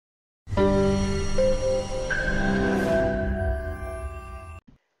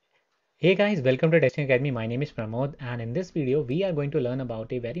Hey guys, welcome to Testing Academy. My name is Pramod, and in this video we are going to learn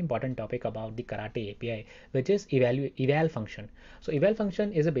about a very important topic about the Karate API, which is eval function. So eval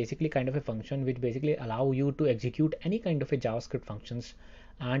function is a basically kind of a function which basically allow you to execute any kind of a JavaScript functions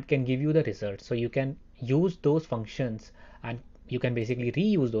and can give you the result. So you can use those functions and you can basically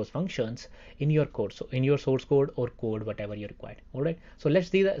reuse those functions in your code, so in your source code or code whatever you require. All right, so let's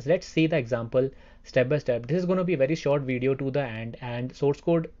see the example step by step. This is going to be a very short video to the end, and source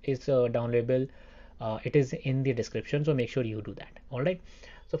code is downloadable. It is in the description, so make sure you do that. All right,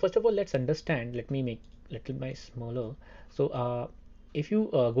 so first of all, let's understand. Let me make little bit smaller. So if you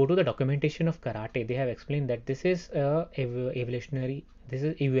go to the documentation of karate, they have explained that this is evolutionary. This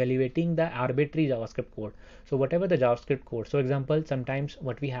is evaluating the arbitrary JavaScript code. So whatever the JavaScript code, so example, sometimes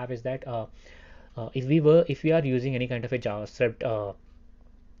what we have is that if we are using any kind of a JavaScript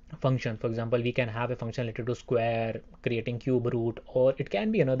function, for example, we can have a function related to square, creating cube root, or it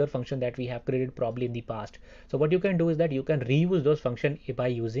can be another function that we have created probably in the past. So what you can do is that you can reuse those function by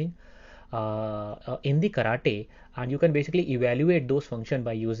using in the karate, and you can basically evaluate those function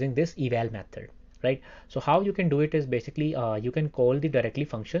by using this eval method, right? So how you can do it is basically you can call the directly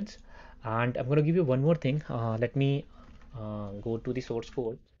functions. And I'm going to give you one more thing. Let me go to the source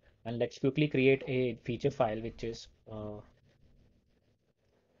code, and let's quickly create a feature file, which is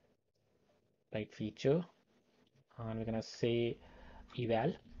right feature, and we're gonna say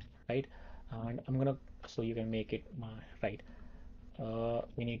eval, right? And I'm gonna, so you can make it right.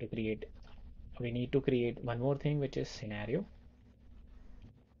 We need to create one more thing, which is scenario,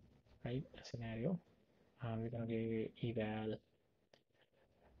 right? Scenario, and we're gonna give eval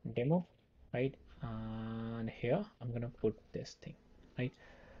demo, right? And here I'm gonna put this thing, right?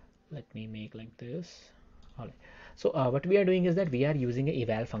 Let me make like this. All right, so what we are doing is that we are using a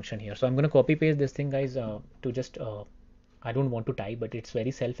eval function here. So I'm going to copy paste this thing, guys, to just I don't want to type, but it's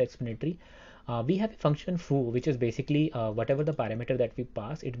very self-explanatory. We have a function foo, which is basically whatever the parameter that we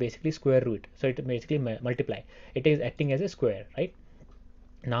pass, it basically square root, so it basically multiply. It is acting as a square, right?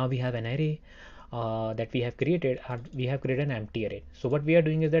 Now we have an array that we have created, and we have created an empty array. So what we are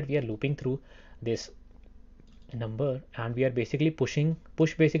doing is that we are looping through this number, and we are basically push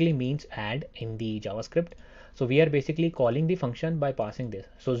basically means add in the JavaScript. So we are basically calling the function by passing this.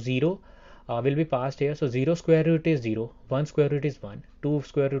 So 0 will be passed here. So 0 square root is 0, 1 square root is 1, 2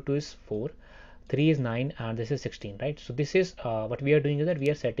 square root is 4, 3 is 9, and this is 16, right? So this is what we are doing is that we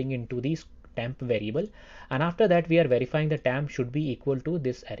are setting into the temp variable, and after that we are verifying the temp should be equal to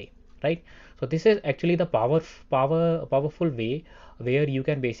this array, right? So this is actually the powerful way where you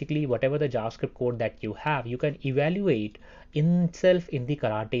can basically whatever the JavaScript code that you have, you can evaluate in itself in the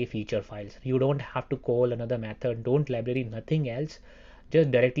karate feature files. You don't have to call another method, don't library, nothing else, just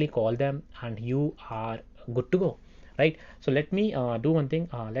directly call them and you are good to go, right? So let me do one thing.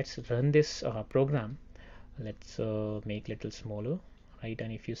 Let's run this program. Let's make little smaller, right?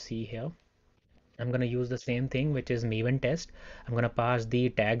 And if you see here, I'm going to use the same thing, which is Maven test. I'm going to pass the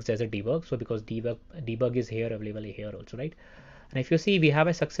tags as a debug. So because debug is here available here also, right? And if you see, we have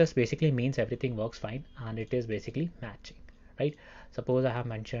a success basically means everything works fine and it is basically matching, right? Suppose I have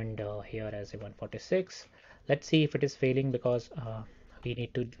mentioned here as a 146. Let's see if it is failing, because we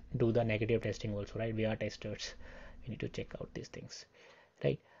need to do the negative testing also, right? We are testers. We need to check out these things,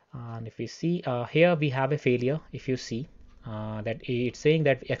 right? And if we see here, we have a failure. If you see that it's saying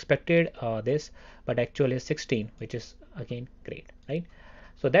that we expected this, but actually 16, which is again great, right?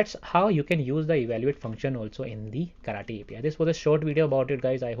 So that's how you can use the evaluate function also in the karate API. This was a short video about it,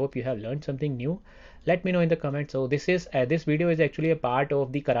 guys. I hope you have learned something new. Let me know in the comments. So this video is actually a part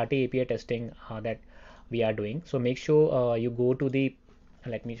of the karate API testing that we are doing. So make sure you go to the,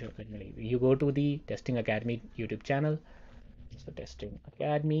 let me show you go to the Testing Academy YouTube channel. So Testing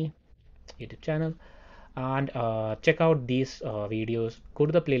Academy YouTube channel, and check out these videos. Go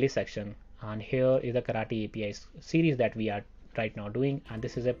to the playlist section, and here is the karate API series that we are right now doing, and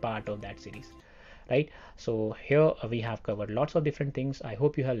this is a part of that series, right? So here we have covered lots of different things. I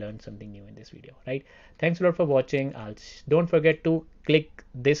hope you have learned something new in this video, right? Thanks a lot for watching. Don't forget to click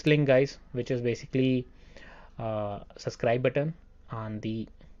this link, guys, which is basically subscribe button on the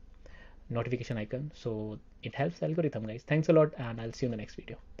notification icon, so it helps the algorithm, guys. Thanks a lot, and I'll see you in the next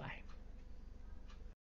video. Bye.